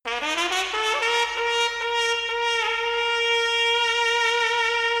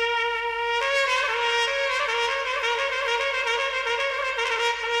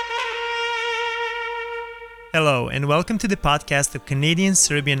Hello, and welcome to the podcast of Canadian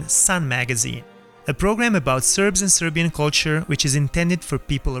Serbian Sun Magazine, a program about Serbs and Serbian culture which is intended for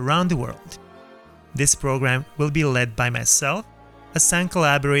people around the world. This program will be led by myself, a Sun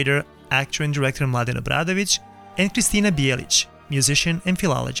collaborator, actor and director Mladen Obradović, and Kristina Bijelić, musician and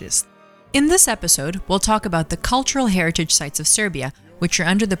philologist. In this episode, we'll talk about the cultural heritage sites of Serbia, which are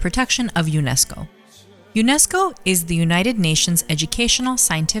under the protection of UNESCO. UNESCO is the United Nations educational,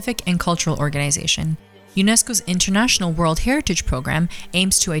 scientific, and cultural organization. UNESCO's International World Heritage Program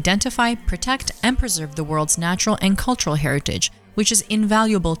aims to identify, protect, and preserve the world's natural and cultural heritage, which is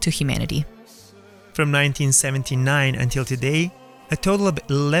invaluable to humanity. From 1979 until today, a total of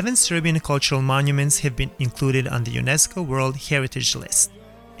 11 Serbian cultural monuments have been included on the UNESCO World Heritage List,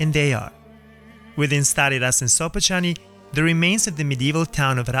 and they are: within Stari Ras and Sopoćani, the remains of the medieval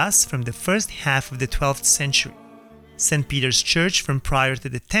town of Ras from the first half of the 12th century, St. Peter's Church from prior to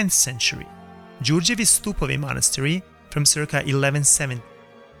the 10th century, Đurđevi Stupovi Monastery from circa 1170,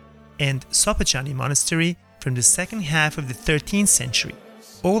 and Sopoćani Monastery from the second half of the 13th century,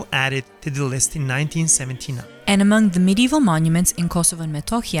 all added to the list in 1979. And among the medieval monuments in Kosovo and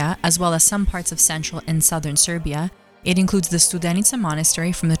Metohija, as well as some parts of central and southern Serbia, it includes the Studenica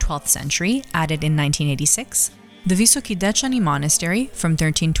Monastery from the 12th century, added in 1986, the Visoki Dečani Monastery from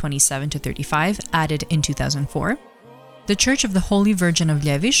 1327 to 35, added in 2004, the Church of the Holy Virgin of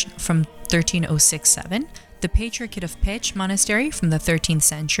Ljeviš from 1306-7, the Patriarchate of Peć Monastery from the 13th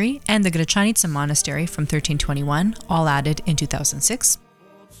century, and the Gračanica Monastery from 1321, all added in 2006,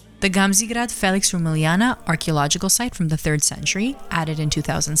 the Gamzigrad Felix Rumiliana archaeological site from the 3rd century, added in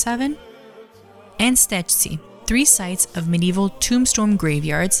 2007, and Stečci, 3 sites of medieval tombstone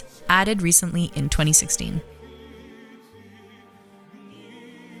graveyards, added recently in 2016.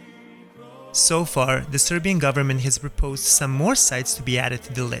 So far, the Serbian government has proposed some more sites to be added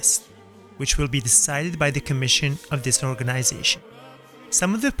to the list, which will be decided by the commission of this organization.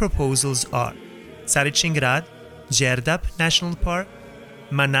 Some of the proposals are Caričin Grad, Đerdap National Park,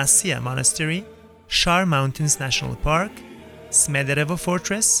 Manasija Monastery, Šar Mountains National Park, Smederevo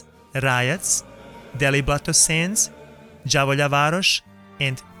Fortress, Rajac, Deliblato Sands, Đavolja Varoš,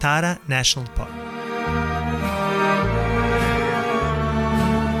 and Tara National Park.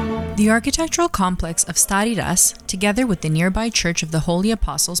 The architectural complex of Stari Ras, together with the nearby Church of the Holy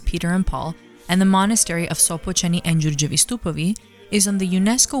Apostles Peter and Paul and the Monastery of Sopoćani and Đurđevi Stupovi, is on the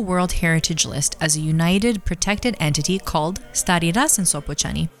UNESCO World Heritage List as a united, protected entity called Stari Ras and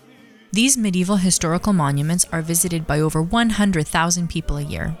Sopoćani. These medieval historical monuments are visited by over 100,000 people a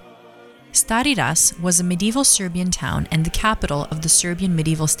year. Stari Ras was a medieval Serbian town and the capital of the Serbian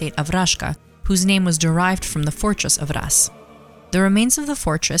medieval state of Raška, whose name was derived from the fortress of Ras. The remains of the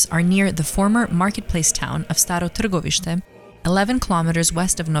fortress are near the former marketplace town of Staro Trgovište, 11 kilometers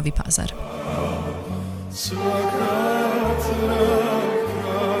west of Novi Pazar.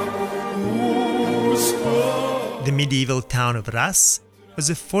 The medieval town of Ras was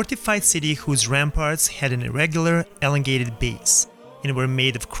a fortified city whose ramparts had an irregular, elongated base and were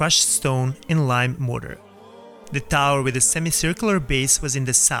made of crushed stone and lime mortar. The tower with a semicircular base was in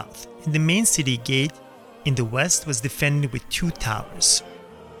the south, and the main city gate in the west was defended with 2 towers.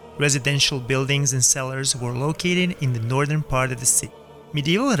 Residential buildings and cellars were located in the northern part of the city.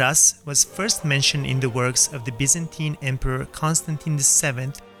 Medieval Ras was first mentioned in the works of the Byzantine Emperor Constantine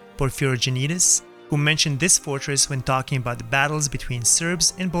VII Porphyrogenitus, who mentioned this fortress when talking about the battles between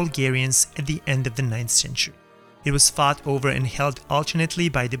Serbs and Bulgarians at the end of the 9th century. It was fought over and held alternately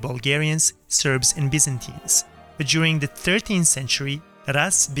by the Bulgarians, Serbs, and Byzantines. But during the 13th century,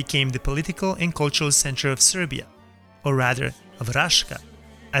 Ras became the political and cultural center of Serbia, or rather of Raška,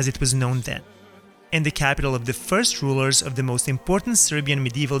 as it was known then, and the capital of the first rulers of the most important Serbian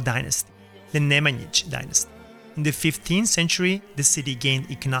medieval dynasty, the Nemanjić dynasty. In the 15th century, the city gained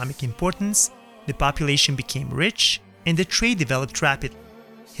economic importance, the population became rich, and the trade developed rapidly,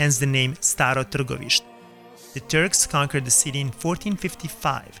 hence the name Staro Trgovište. The Turks conquered the city in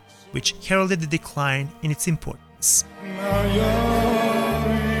 1455, which heralded the decline in its importance.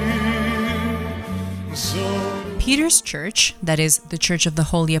 Peter's Church, that is, the Church of the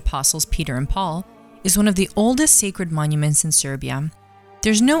Holy Apostles Peter and Paul, is one of the oldest sacred monuments in Serbia.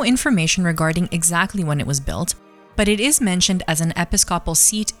 There's no information regarding exactly when it was built, but it is mentioned as an episcopal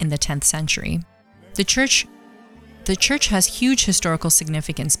seat in the 10th century. The church has huge historical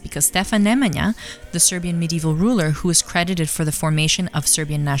significance because Stefan Nemanja, the Serbian medieval ruler who is credited for the formation of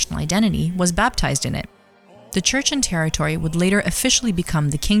Serbian national identity, was baptized in it. The church and territory would later officially become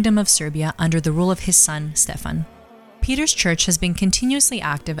the Kingdom of Serbia under the rule of his son, Stefan. Peter's Church has been continuously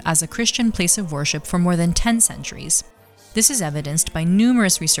active as a Christian place of worship for more than 10 centuries. This is evidenced by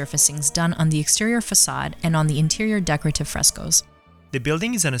numerous resurfacings done on the exterior facade and on the interior decorative frescoes. The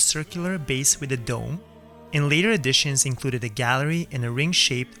building is on a circular base with a dome, and later additions included a gallery and a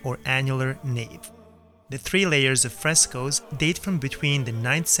ring-shaped or annular nave. The 3 layers of frescoes date from between the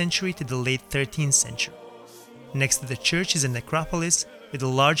 9th century to the late 13th century. Next to the church is a necropolis with a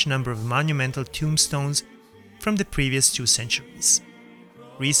large number of monumental tombstones from the previous 2 centuries.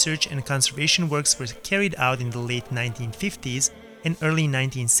 Research and conservation works were carried out in the late 1950s and early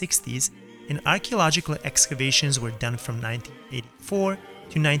 1960s, and archaeological excavations were done from 1984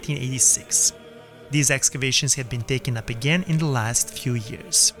 to 1986. These excavations have been taken up again in the last few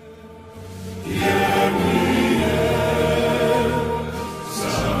years.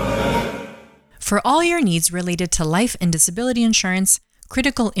 For all your needs related to life and disability insurance,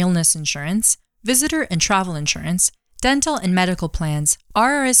 critical illness insurance, visitor and travel insurance, dental and medical plans,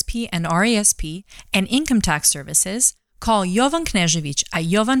 RRSP and RASP, and income tax services, call Jovan Knežević at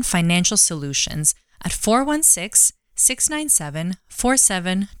Jovan Financial Solutions at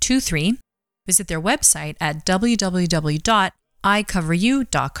 416-697-4723. Visit their website at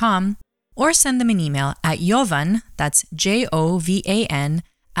www.icoveryou.com or send them an email at Jovan, that's Jovan,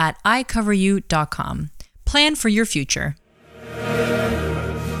 at icoveryou.com. Plan for your future.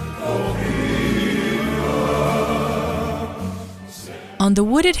 On the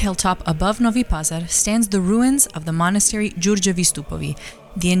wooded hilltop above Novi Pazar stands the ruins of the monastery Đurđevi Stupovi,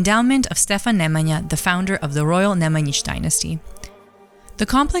 the endowment of Stefan Nemanja, the founder of the royal Nemanjić dynasty. The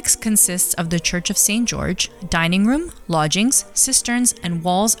complex consists of the Church of St. George, dining room, lodgings, cisterns, and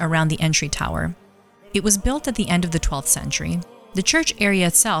walls around the entry tower. It was built at the end of the 12th century. The church area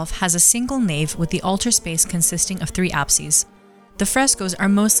itself has a single nave with the altar space consisting of 3 apses. The frescoes are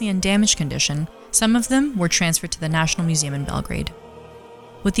mostly in damaged condition. Some of them were transferred to the National Museum in Belgrade.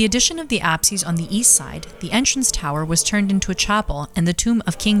 With the addition of the apses on the east side, the entrance tower was turned into a chapel and the tomb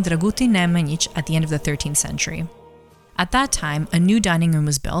of King Dragutin Nemanjić at the end of the 13th century. At that time, a new dining room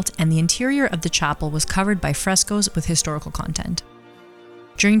was built and the interior of the chapel was covered by frescoes with historical content.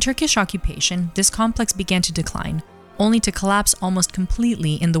 During Turkish occupation, this complex began to decline, only to collapse almost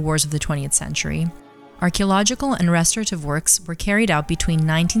completely in the wars of the 20th century. Archaeological and restorative works were carried out between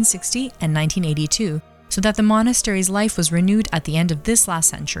 1960 and 1982, so that the monastery's life was renewed at the end of this last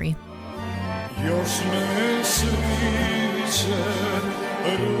century.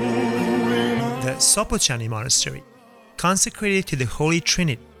 The Sopocani Monastery, consecrated to the Holy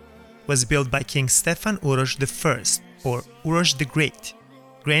Trinity, was built by King Stefan Uroš I, or Uroš the Great,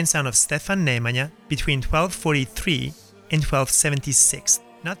 grandson of Stefan Nemanja, between 1243 and 1276,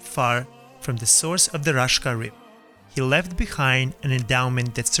 not far from the source of the Raška River. He left behind an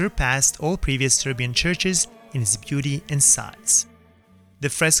endowment that surpassed all previous Serbian churches in its beauty and size. The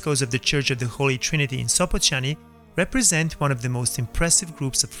frescoes of the Church of the Holy Trinity in Sopocani represent one of the most impressive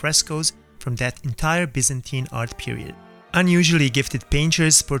groups of frescoes from that entire Byzantine art period. Unusually gifted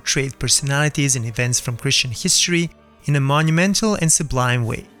painters portrayed personalities and events from Christian history in a monumental and sublime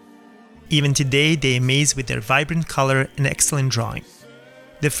way. Even today, they amaze with their vibrant color and excellent drawing.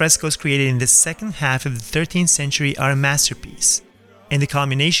 The frescoes created in the second half of the 13th century are a masterpiece, and the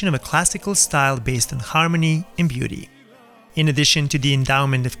culmination of a classical style based on harmony and beauty. In addition to the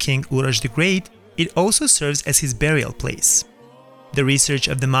endowment of King Uroš the Great, it also serves as his burial place. The research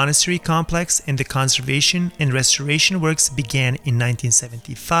of the monastery complex and the conservation and restoration works began in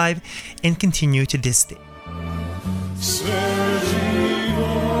 1975 and continue to this day.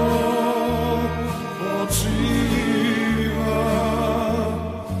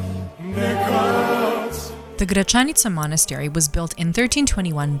 The Gračanica Monastery was built in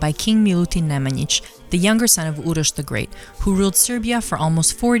 1321 by King Milutin Nemanjić, the younger son of Uroš the Great, who ruled Serbia for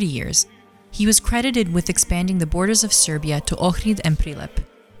almost 40 years. He was credited with expanding the borders of Serbia to Ohrid and Prilep.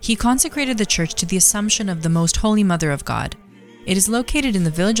 He consecrated the church to the Assumption of the Most Holy Mother of God. It is located in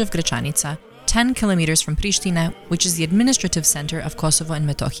the village of Gračanica, 10 kilometers from Pristina, which is the administrative center of Kosovo and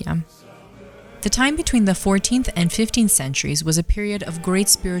Metohija. The time between the 14th and 15th centuries was a period of great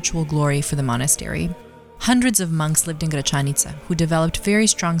spiritual glory for the monastery. Hundreds of monks lived in Gračanica, who developed very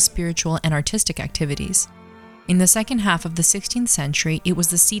strong spiritual and artistic activities. In the second half of the 16th century, it was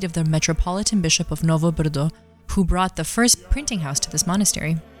the seat of the Metropolitan Bishop of Novo Brdo, who brought the first printing house to this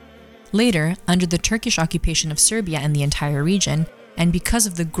monastery. Later, under the Turkish occupation of Serbia and the entire region, and because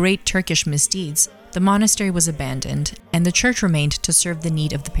of the great Turkish misdeeds, the monastery was abandoned, and the church remained to serve the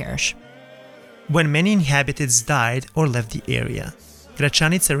need of the parish. When many inhabitants died or left the area,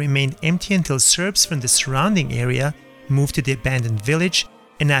 Gračanica remained empty until Serbs from the surrounding area moved to the abandoned village,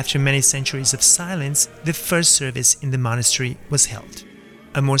 and after many centuries of silence, the first service in the monastery was held.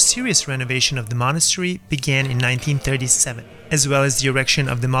 A more serious renovation of the monastery began in 1937, as well as the erection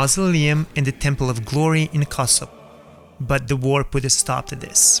of the mausoleum and the Temple of Glory in Kosovo. But the war put a stop to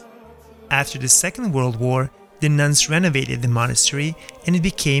this. After the Second World War, the nuns renovated the monastery and it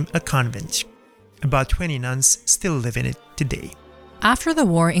became a convent. About 20 nuns still live in it today. After the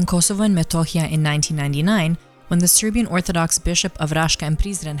war in Kosovo and Metohija in 1999, when the Serbian Orthodox Bishop of Raška and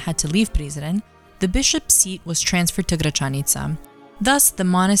Prizren had to leave Prizren, the bishop's seat was transferred to Gračanica. Thus, the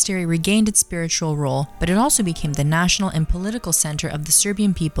monastery regained its spiritual role, but it also became the national and political center of the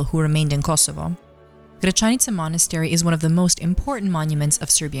Serbian people who remained in Kosovo. Gračanica Monastery is one of the most important monuments of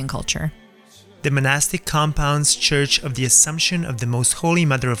Serbian culture. The monastic compound's Church of the Assumption of the Most Holy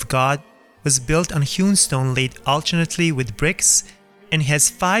Mother of God was built on hewn stone laid alternately with bricks and has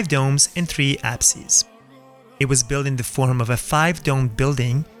 5 domes and 3 apses. It was built in the form of a 5-domed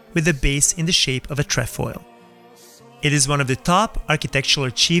building with a base in the shape of a trefoil. It is one of the top architectural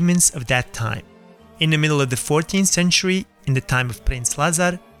achievements of that time. In the middle of the 14th century, in the time of Prince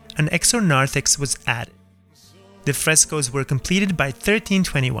Lazar, an exornarthex was added. The frescoes were completed by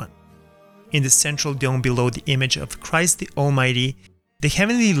 1321. In the central dome below the image of Christ the Almighty, the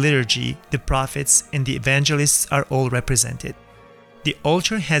heavenly liturgy, the prophets, and the evangelists are all represented. The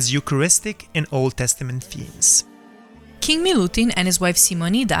altar has Eucharistic and Old Testament themes. King Milutin and his wife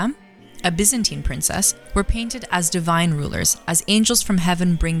Simonida, a Byzantine princess, were painted as divine rulers, as angels from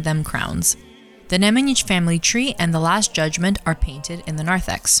heaven bring them crowns. The Nemanjić family tree and the Last Judgment are painted in the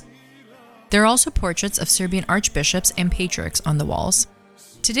narthex. There are also portraits of Serbian archbishops and patriarchs on the walls.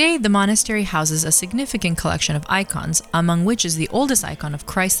 Today, the monastery houses a significant collection of icons, among which is the oldest icon of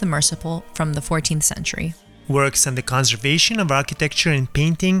Christ the Merciful from the 14th century. Works on the conservation of architecture and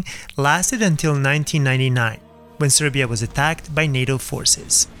painting lasted until 1999, when Serbia was attacked by NATO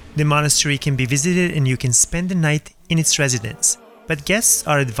forces. The monastery can be visited and you can spend the night in its residence, but guests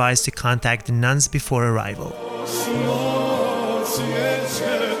are advised to contact the nuns before arrival.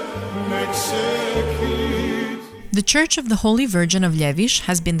 The Church of the Holy Virgin of Ljeviš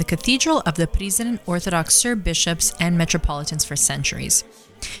has been the cathedral of the Prizren Orthodox Serb bishops and metropolitans for centuries.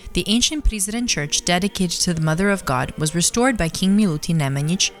 The ancient Prizren church dedicated to the Mother of God was restored by King Milutin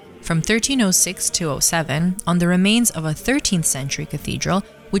Nemanjić from 1306 to 07 on the remains of a 13th century cathedral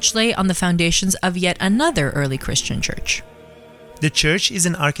which lay on the foundations of yet another early Christian church. The church is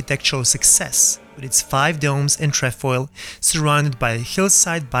an architectural success, with its 5 domes and trefoil surrounded by a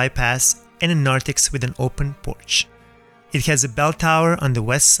hillside bypass and a narthex with an open porch. It has a bell tower on the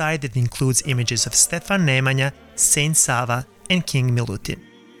west side that includes images of Stefan Nemanja, Saint Sava, and King Milutin.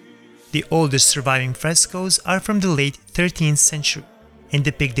 The oldest surviving frescoes are from the late 13th century and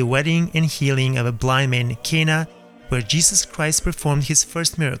depict the wedding and healing of a blind man in Cana, where Jesus Christ performed his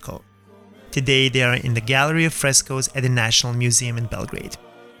first miracle. Today they are in the Gallery of Frescoes at the National Museum in Belgrade.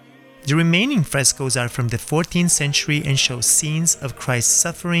 The remaining frescoes are from the 14th century and show scenes of Christ's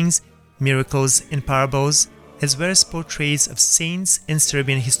sufferings, miracles, and parables, as well as portraits of saints and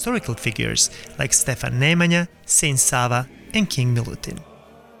Serbian historical figures like Stefan Nemanja, Saint Sava, and King Milutin.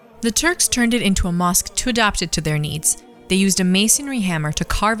 The Turks turned it into a mosque to adapt it to their needs. They used a masonry hammer to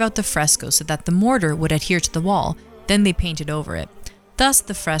carve out the frescoes so that the mortar would adhere to the wall, then they painted over it. Thus,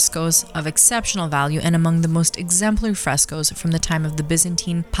 the frescoes, of exceptional value and among the most exemplary frescoes from the time of the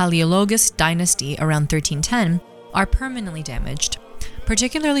Byzantine Paleologus dynasty around 1310, are permanently damaged.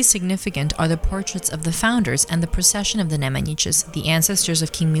 Particularly significant are the portraits of the founders and the procession of the Nemanjićes, the ancestors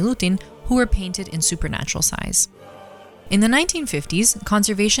of King Milutin, who were painted in supernatural size. In the 1950s,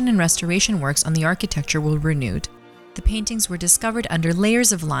 conservation and restoration works on the architecture were renewed. The paintings were discovered under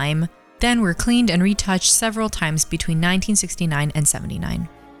layers of lime, then were cleaned and retouched several times between 1969 and 79.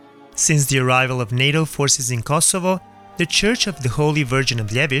 Since the arrival of NATO forces in Kosovo, the Church of the Holy Virgin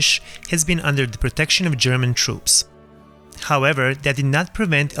of Ljeviš has been under the protection of German troops. However, that did not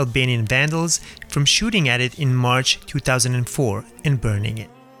prevent Albanian vandals from shooting at it in March 2004 and burning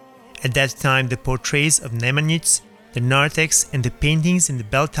it. At that time, the portraits of Nemanjić, the narthex, and the paintings in the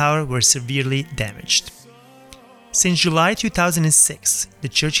bell tower were severely damaged. Since July 2006, the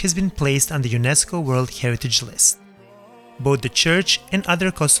church has been placed on the UNESCO World Heritage List. Both the church and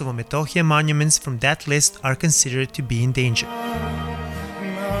other Kosovo Metohija monuments from that list are considered to be in danger.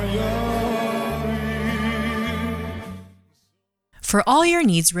 For all your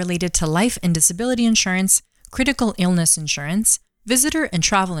needs related to life and disability insurance, critical illness insurance, visitor and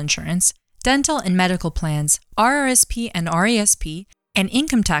travel insurance, dental and medical plans, RRSP and RASP, and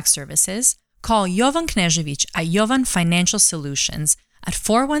income tax services, call Jovan Knežević at Jovan Financial Solutions at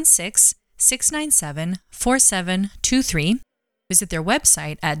 416-697-4723. Visit their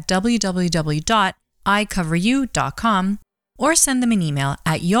website at www.icoveryou.com or send them an email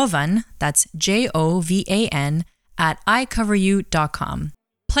at Jovan, that's Jovan, at icoveryou.com.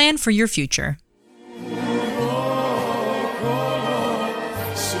 Plan for your future.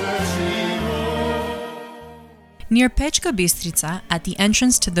 Near Pečka Bistrica, at the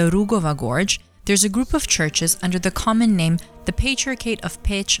entrance to the Rugova Gorge, there's a group of churches under the common name the Patriarchate of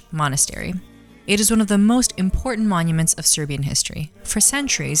Peć Monastery. It is one of the most important monuments of Serbian history. For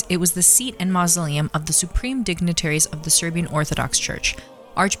centuries, it was the seat and mausoleum of the supreme dignitaries of the Serbian Orthodox Church,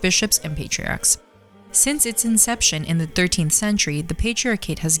 archbishops and patriarchs. Since its inception in the 13th century, the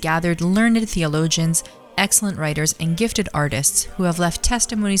Patriarchate has gathered learned theologians, excellent writers, and gifted artists who have left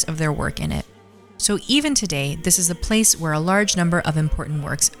testimonies of their work in it. So even today, this is a place where a large number of important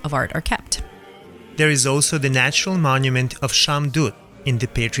works of art are kept. There is also the natural monument of Shamdur in the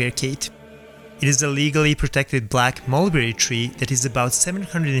Patriarchate. It is a legally protected black mulberry tree that is about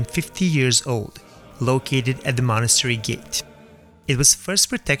 750 years old, located at the monastery gate. It was first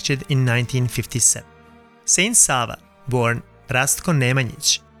protected in 1957. Saint Sava, born Rastko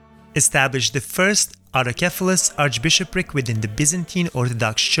Nemanjić, established the first autocephalous archbishopric within the Byzantine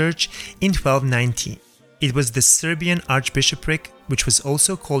Orthodox Church in 1219. It was the Serbian archbishopric, which was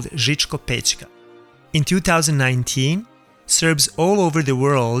also called Žičko-Pečka. In 2019, Serbs all over the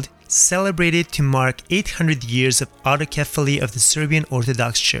world celebrated to mark 800 years of autocephaly of the Serbian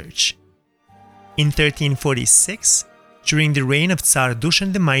Orthodox Church. In 1346, during the reign of Tsar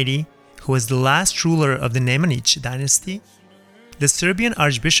Dušan the Mighty, who was the last ruler of the Nemanjić dynasty, the Serbian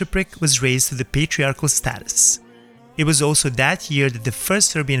archbishopric was raised to the patriarchal status. It was also that year that the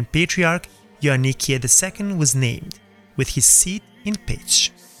first Serbian patriarch, Joannikije II, was named, with his seat in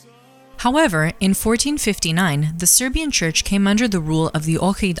Peć. However, in 1459, the Serbian Church came under the rule of the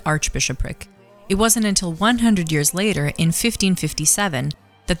Ohrid Archbishopric. It wasn't until 100 years later, in 1557,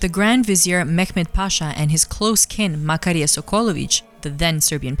 that the Grand Vizier Mehmed Pasha and his close kin Makarije Sokolović, the then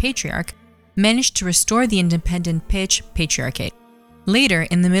Serbian Patriarch, managed to restore the independent Peć Patriarchate. Later,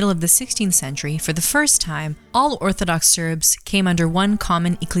 in the middle of the 16th century, for the first time, all Orthodox Serbs came under one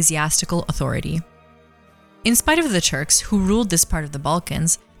common ecclesiastical authority. In spite of the Turks, who ruled this part of the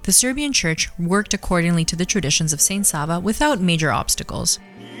Balkans, the Serbian Church worked accordingly to the traditions of Saint Sava without major obstacles.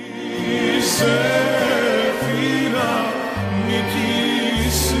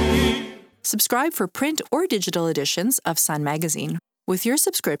 Subscribe for print or digital editions of Sun Magazine. With your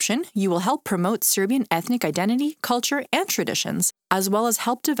subscription, you will help promote Serbian ethnic identity, culture, and traditions, as well as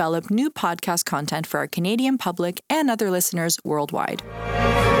help develop new podcast content for our Canadian public and other listeners worldwide.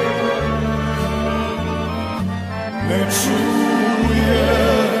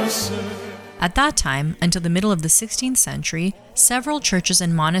 At that time, until the middle of the 16th century, several churches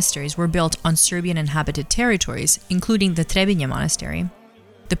and monasteries were built on Serbian inhabited territories, including the Trebinje Monastery.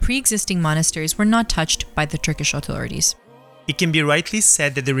 The pre-existing monasteries were not touched by the Turkish authorities. It can be rightly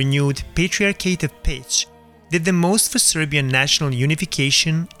said that the renewed Patriarchate of Peć did the most for Serbian national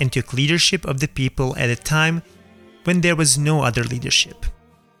unification and took leadership of the people at a time when there was no other leadership.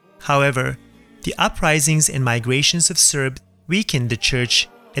 However, the uprisings and migrations of Serbs weakened the church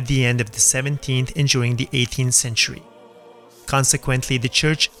at the end of the 17th and during the 18th century. Consequently, the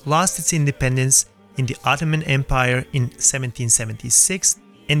church lost its independence in the Ottoman Empire in 1776,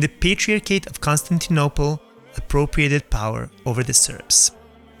 and the Patriarchate of Constantinople appropriated power over the Serbs.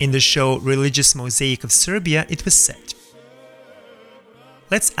 In the show Religious Mosaic of Serbia, it was said,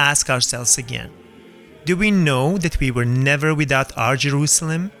 "Let's ask ourselves again, do we know that we were never without our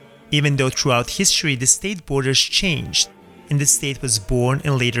Jerusalem, even though throughout history the state borders changed and the state was born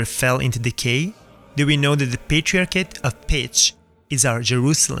and later fell into decay? Do we know that the Patriarchate of Peć is our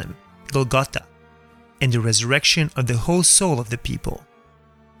Jerusalem, Golgotha, and the resurrection of the whole soul of the people?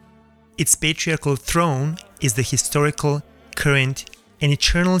 Its patriarchal throne is the historical, current, and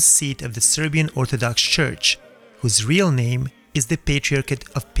eternal seat of the Serbian Orthodox Church, whose real name is the Patriarchate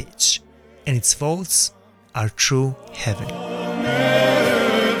of Peć, and its vaults are true heaven."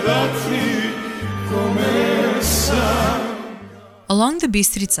 Along the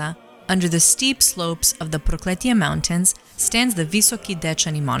Bistrica, under the steep slopes of the Prokletije Mountains, stands the Visoki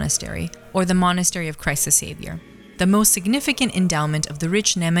Dečani Monastery, or the Monastery of Christ the Savior, the most significant endowment of the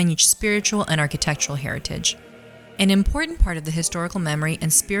rich Nemanjić spiritual and architectural heritage. An important part of the historical memory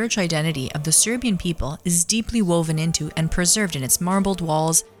and spiritual identity of the Serbian people is deeply woven into and preserved in its marbled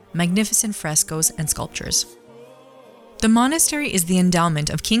walls, magnificent frescoes, and sculptures. The monastery is the endowment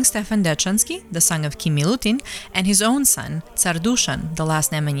of King Stefan Dečanski, the son of King Milutin, and his own son, Tsar Dušan, the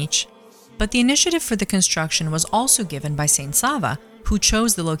last Nemanjić. But the initiative for the construction was also given by Saint Sava, who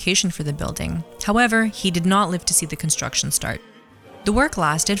chose the location for the building. However, he did not live to see the construction start. The work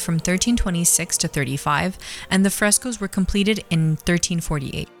lasted from 1326 to 35, and the frescoes were completed in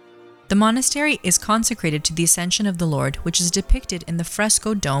 1348. The monastery is consecrated to the Ascension of the Lord, which is depicted in the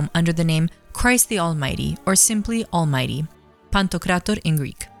fresco dome under the name Christ the Almighty, or simply Almighty, Pantokrator in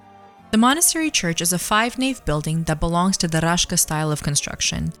Greek. The monastery church is a 5-nave building that belongs to the Rashka style of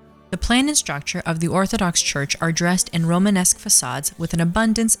construction. The plan and structure of the Orthodox Church are dressed in Romanesque facades with an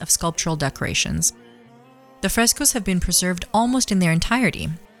abundance of sculptural decorations. The frescoes have been preserved almost in their entirety.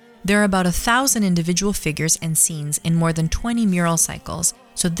 There are about 1,000 individual figures and scenes in more than 20 mural cycles,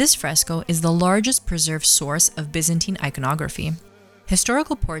 so this fresco is the largest preserved source of Byzantine iconography.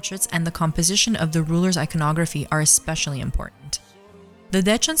 Historical portraits and the composition of the ruler's iconography are especially important. The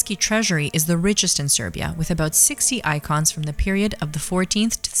Dechansky treasury is the richest in Serbia, with about 60 icons from the period of the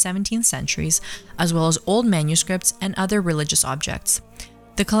 14th to 17th centuries, as well as old manuscripts and other religious objects.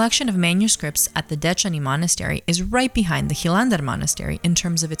 The collection of manuscripts at the Dechani Monastery is right behind the Hilandar Monastery in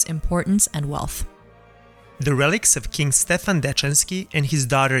terms of its importance and wealth. The relics of King Stefan Dechansky and his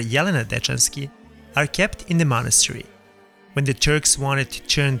daughter Jelena Dechansky are kept in the monastery. When the Turks wanted to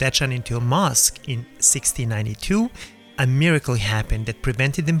turn Dechan into a mosque in 1692, a miracle happened that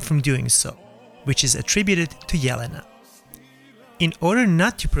prevented them from doing so, which is attributed to Jelena. In order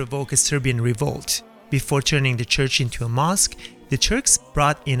not to provoke a Serbian revolt, before turning the church into a mosque, the Turks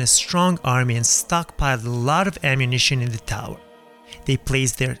brought in a strong army and stockpiled a lot of ammunition in the tower. They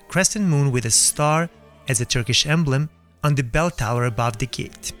placed their crescent moon with a star as a Turkish emblem on the bell tower above the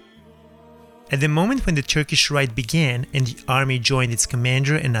gate. At the moment when the Turkish Rite began and the army joined its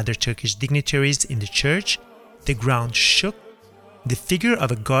commander and other Turkish dignitaries in the church, the ground shook, the figure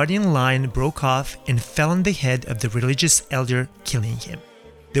of a guardian lion broke off and fell on the head of the religious elder, killing him.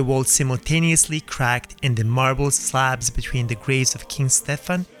 The wall simultaneously cracked and the marble slabs between the graves of King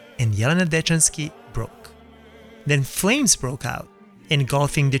Stefan and Jelena Dechansky broke. Then flames broke out,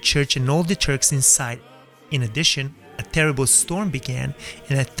 engulfing the church and all the Turks inside. In addition, a terrible storm began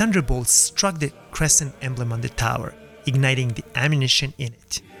and a thunderbolt struck the crescent emblem on the tower, igniting the ammunition in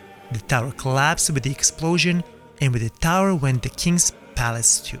it. The tower collapsed with the explosion, and with the tower went the king's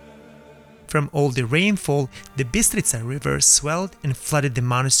palace too. From all the rainfall, the Bistrica River swelled and flooded the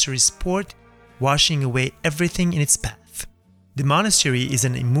monastery's port, washing away everything in its path. The monastery is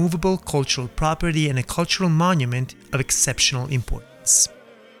an immovable cultural property and a cultural monument of exceptional importance.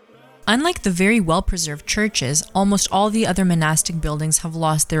 Unlike the very well-preserved churches, almost all the other monastic buildings have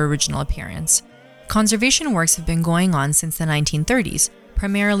lost their original appearance. Conservation works have been going on since the 1930s,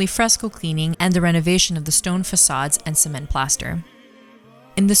 primarily fresco cleaning and the renovation of the stone facades and cement plaster.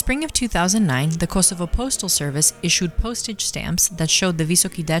 In the spring of 2009, the Kosovo Postal Service issued postage stamps that showed the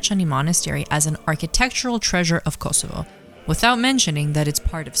Visoki Dechani Monastery as an architectural treasure of Kosovo, without mentioning that it's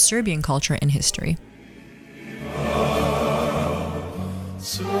part of Serbian culture and history.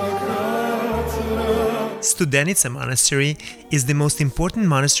 Studenica Monastery is the most important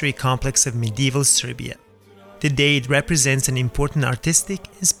monastery complex of medieval Serbia. Today it represents an important artistic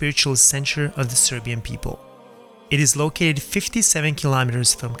and spiritual center of the Serbian people. It is located 57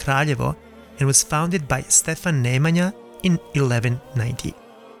 kilometers from Kraljevo and was founded by Stefan Nemanja in 1190.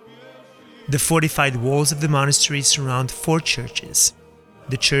 The fortified walls of the monastery surround 4 churches: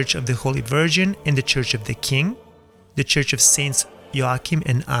 the Church of the Holy Virgin and the Church of the King, the Church of Saints Joachim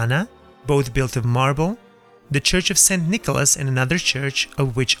and Anna, both built of marble, the Church of St. Nicholas and another church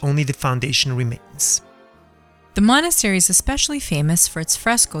of which only the foundation remains. The monastery is especially famous for its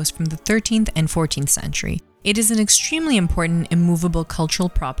frescoes from the 13th and 14th century. It is an extremely important immovable cultural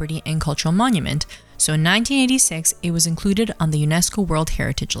property and cultural monument, so in 1986 it was included on the UNESCO World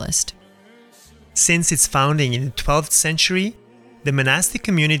Heritage List. Since its founding in the 12th century, the monastic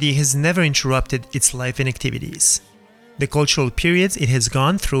community has never interrupted its life and activities. The cultural periods it has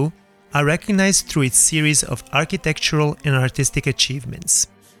gone through are recognized through its series of architectural and artistic achievements.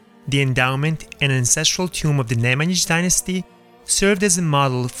 The endowment and ancestral tomb of the Nemanjić dynasty served as a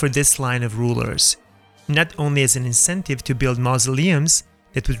model for this line of rulers, not only as an incentive to build mausoleums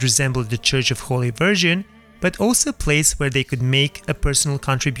that would resemble the Church of Holy Virgin, but also a place where they could make a personal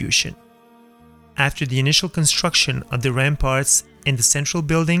contribution. After the initial construction of the ramparts and the central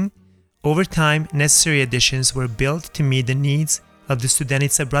building, over time necessary additions were built to meet the needs of the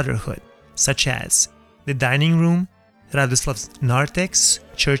Studenica Brotherhood, such as the dining room, Radoslav's narthex,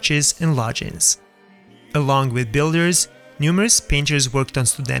 churches, and lodgings. Along with builders, numerous painters worked on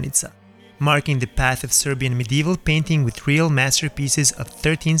Studenica, marking the path of Serbian medieval painting with real masterpieces of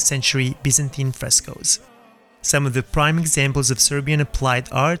 13th century Byzantine frescoes. Some of the prime examples of Serbian applied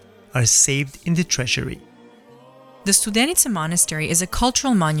art are saved in the treasury. The Studenica Monastery is a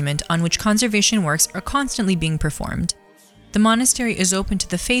cultural monument on which conservation works are constantly being performed. The monastery is open to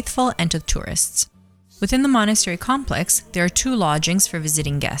the faithful and to tourists. Within the monastery complex, there are 2 lodgings for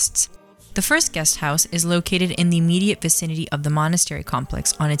visiting guests. The first guest house is located in the immediate vicinity of the monastery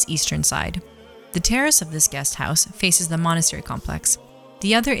complex on its eastern side. The terrace of this guest house faces the monastery complex.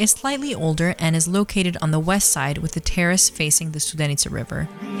 The other is slightly older and is located on the west side with the terrace facing the Studenica River.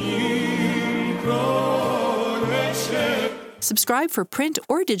 Subscribe for print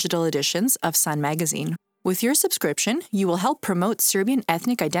or digital editions of Sun Magazine. With your subscription, you will help promote Serbian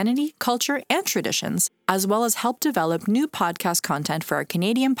ethnic identity, culture, and traditions, as well as help develop new podcast content for our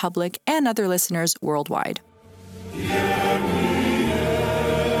Canadian public and other listeners worldwide.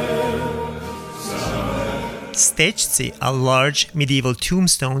 Stečci are large medieval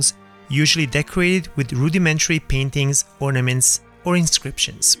tombstones usually decorated with rudimentary paintings, ornaments, or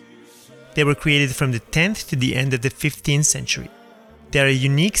inscriptions. They were created from the 10th to the end of the 15th century. They are a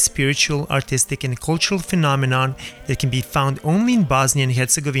unique spiritual, artistic, and cultural phenomenon that can be found only in Bosnia and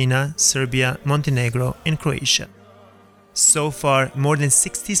Herzegovina, Serbia, Montenegro, and Croatia. So far, more than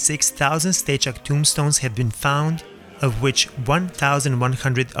 66,000 Stečak tombstones have been found, of which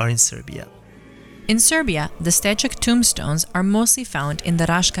 1,100 are in Serbia. In Serbia, the Stečak tombstones are mostly found in the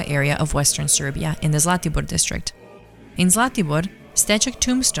Raška area of western Serbia in the Zlatibor district. In Zlatibor, Stečak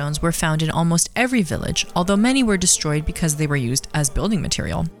tombstones were found in almost every village, although many were destroyed because they were used as building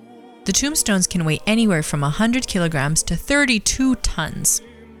material. The tombstones can weigh anywhere from 100 kilograms to 32 tons.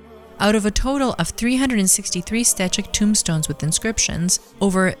 Out of a total of 363 Stečak tombstones with inscriptions,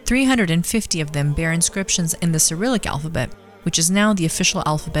 over 350 of them bear inscriptions in the Cyrillic alphabet, which is now the official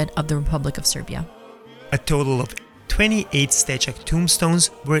alphabet of the Republic of Serbia. A total of 28 Stečak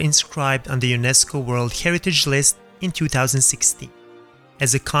tombstones were inscribed on the UNESCO World Heritage List in 2016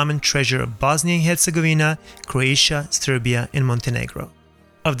 as a common treasure of Bosnia and Herzegovina, Croatia, Serbia, and Montenegro.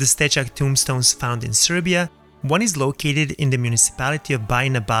 Of the Stečak tombstones found in Serbia, one is located in the municipality of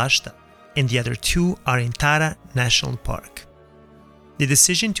Bajina Bašta, and the other 2 are in Tara National Park. The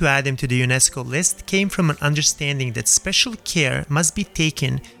decision to add them to the UNESCO list came from an understanding that special care must be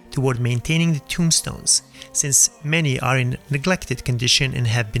taken toward maintaining the tombstones, since many are in neglected condition and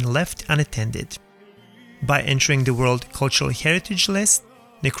have been left unattended. By entering the World Cultural Heritage List,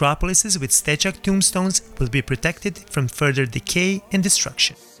 necropolises with Stečak tombstones will be protected from further decay and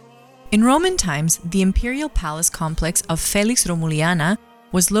destruction. In Roman times, the imperial palace complex of Felix Romuliana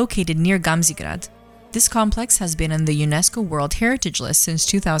was located near Gamzigrad. This complex has been on the UNESCO World Heritage List since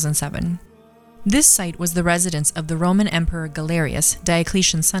 2007. This site was the residence of the Roman Emperor Galerius,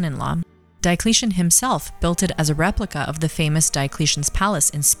 Diocletian's son-in-law. Diocletian himself built it as a replica of the famous Diocletian's Palace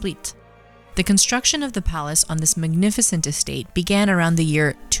in Split. The construction of the palace on this magnificent estate began around the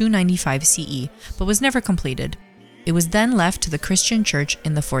year 295 CE, but was never completed. It was then left to the Christian Church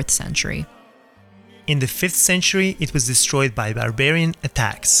in the 4th century. In the 5th century, it was destroyed by barbarian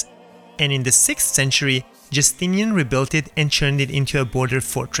attacks, and in the 6th century, Justinian rebuilt it and turned it into a border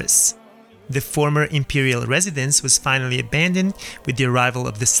fortress. The former imperial residence was finally abandoned with the arrival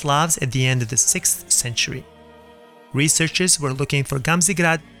of the Slavs at the end of the 6th century. Researchers were looking for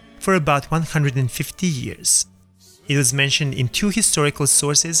Gamzigrad for about 150 years. It was mentioned in 2 historical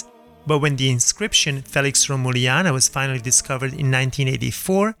sources, but when the inscription Felix Romuliana was finally discovered in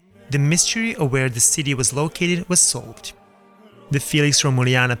 1984, the mystery of where the city was located was solved. The Felix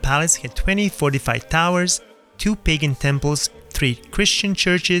Romuliana Palace had 20 fortified towers, 2 pagan temples, 3 Christian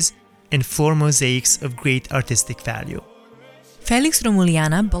churches, and floor mosaics of great artistic value. Felix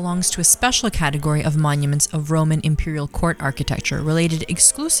Romuliana belongs to a special category of monuments of Roman imperial court architecture related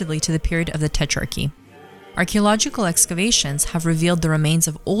exclusively to the period of the Tetrarchy. Archaeological excavations have revealed the remains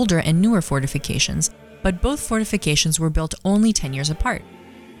of older and newer fortifications, but both fortifications were built only 10 years apart.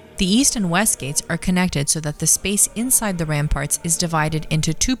 The east and west gates are connected so that the space inside the ramparts is divided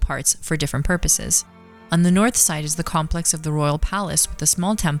into 2 parts for different purposes. On the north side is the complex of the royal palace with a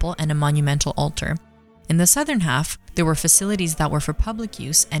small temple and a monumental altar. In the southern half, there were facilities that were for public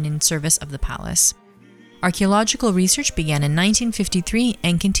use and in service of the palace. Archaeological research began in 1953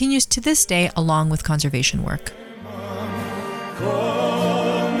 and continues to this day along with conservation work.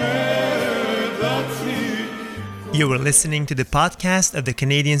 You were listening to the podcast of the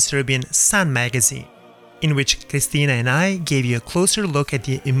Canadian-Serbian Sun Magazine, in which Christina and I gave you a closer look at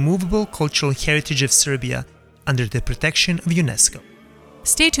the immovable cultural heritage of Serbia under the protection of UNESCO.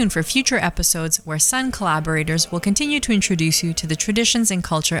 Stay tuned for future episodes where Sun collaborators will continue to introduce you to the traditions and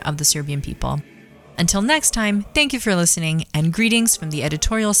culture of the Serbian people. Until next time, thank you for listening and greetings from the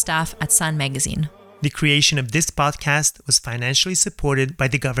editorial staff at Sun Magazine. The creation of this podcast was financially supported by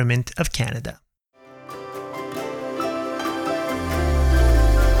the Government of Canada.